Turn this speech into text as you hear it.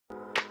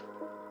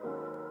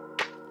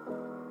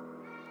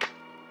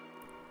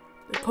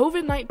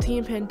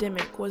COVID-19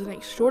 pandemic was an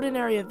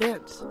extraordinary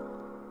event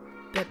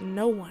that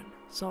no one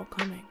saw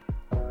coming.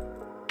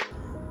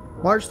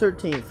 March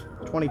 13th,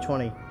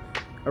 2020.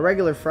 A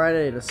regular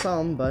Friday to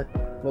some, but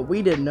what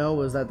we didn't know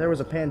was that there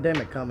was a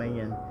pandemic coming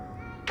and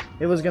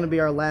it was going to be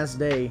our last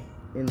day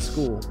in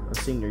school of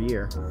senior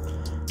year.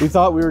 We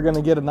thought we were going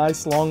to get a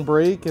nice long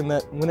break and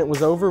that when it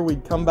was over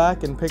we'd come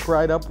back and pick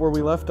right up where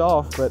we left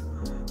off, but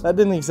that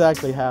didn't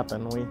exactly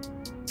happen. We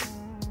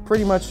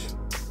pretty much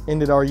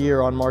ended our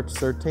year on March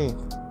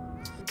 13th.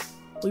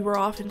 We were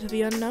off into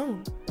the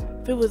unknown,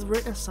 filled with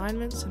written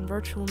assignments and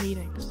virtual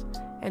meetings,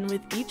 and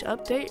with each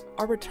update,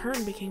 our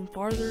return became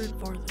farther and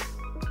farther.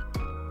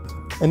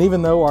 And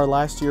even though our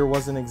last year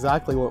wasn't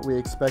exactly what we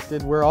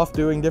expected, we're off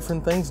doing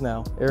different things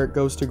now. Eric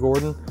goes to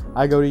Gordon,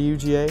 I go to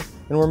UGA,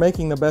 and we're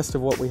making the best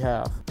of what we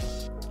have.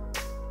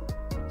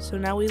 So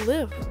now we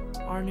live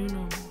our new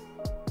normal.